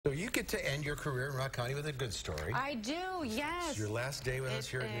So you get to end your career in Rock County with a good story. I do, yes. It's your last day with us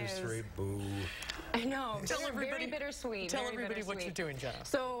here at News 3. Boo. I know. Tell everybody, very bittersweet. Tell everybody what you're doing, Jenna.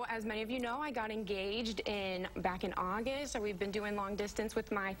 So, as many of you know, I got engaged back in August. So we've been doing long distance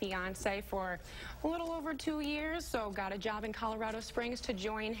with my fiance for a little over 2 years. So got a job in Colorado Springs to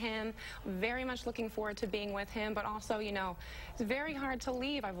join him. Very much looking forward to being with him. But also, you know, it's very hard to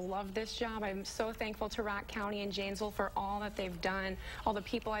leave. I've loved this job. I'm so thankful to Rock County and Janesville for all that they've done, all the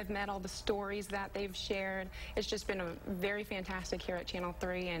people I've met, all the stories that they've shared. It's just been a very fantastic here at Channel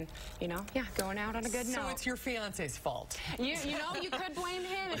 3, and you know, yeah, going out on a good note. So it's your fiance's fault. You know, you could blame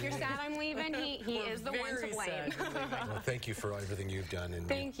him. If you're sad I'm leaving, he is the one to blame. Well, thank you for everything you've done, and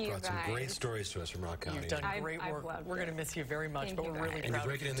thank you brought some great stories to us from Rock County. You've done great work. We're going to miss you very much, but we're really proud. And you're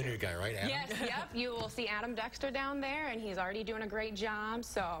breaking in the new guy, right, Adam? Yes, yep. You will see Adam Dexter down there, and he's already doing a great job.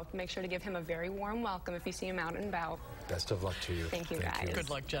 So make sure to give him a very warm welcome if you see him out and about. Best of luck to you. Thank you, guys. Good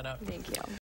luck, Jenna. Thank you.